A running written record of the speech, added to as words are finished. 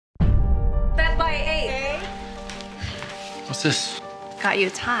What's this? Got you a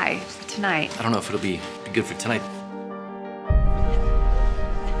tie for tonight. I don't know if it'll be good for tonight.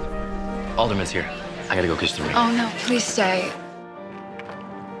 Alderman's here. I gotta go kiss the ring. Oh, no, please stay.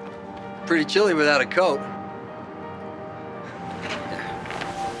 Pretty chilly without a coat.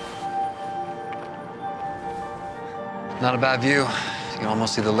 Not a bad view. You can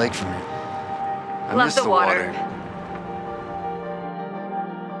almost see the lake from here. I Love miss the water.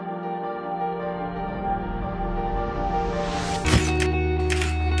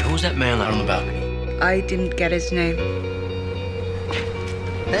 Who's that man out on the balcony? I didn't get his name.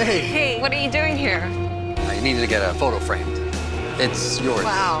 Hey! Hey, what are you doing here? You needed to get a photo framed. It's yours.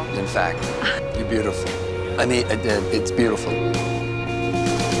 Wow. In fact, you're beautiful. I mean, it's beautiful.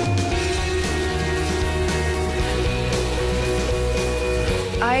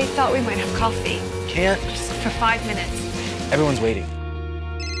 I thought we might have coffee. Can't. Just for 5 minutes. Everyone's waiting.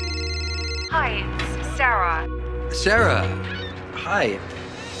 Hi, it's Sara. Sara. Hi.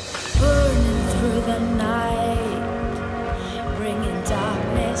 Burning through the night, bringing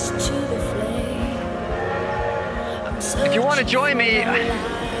darkness to the flame. If you want to join me, another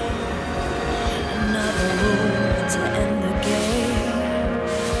room to end the game.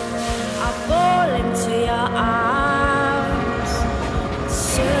 I fall into your arms, in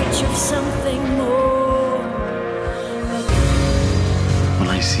search of something more. When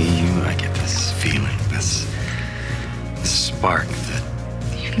I see you, I get this feeling, this spark that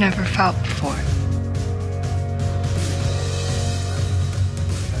You've never felt before.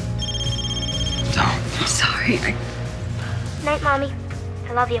 don't. I'm sorry. I Night, Mommy.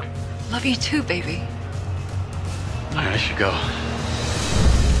 I love you. love you too, baby. All right, I should go.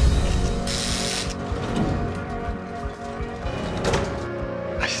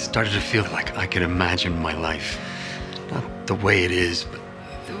 I started to feel like I could imagine my life. Not the way it is, but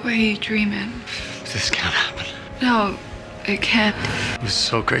The way you dream it. this can't happen. No, it can't. It was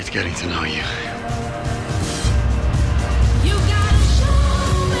so great getting to know you. You gotta show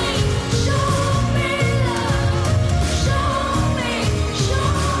me love.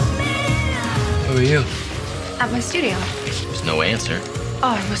 Who are you? At my studio. There's no answer.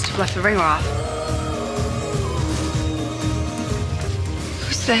 Oh, I must have left the ringer off.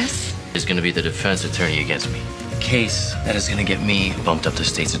 Who's this? Is going to be the defense attorney against me. Case that is going to get me bumped up to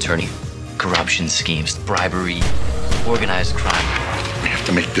state's attorney. Corruption schemes, bribery, organized crime. We have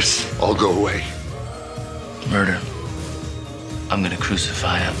to make this all go away. Murder. I'm going to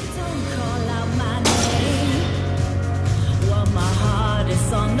crucify him.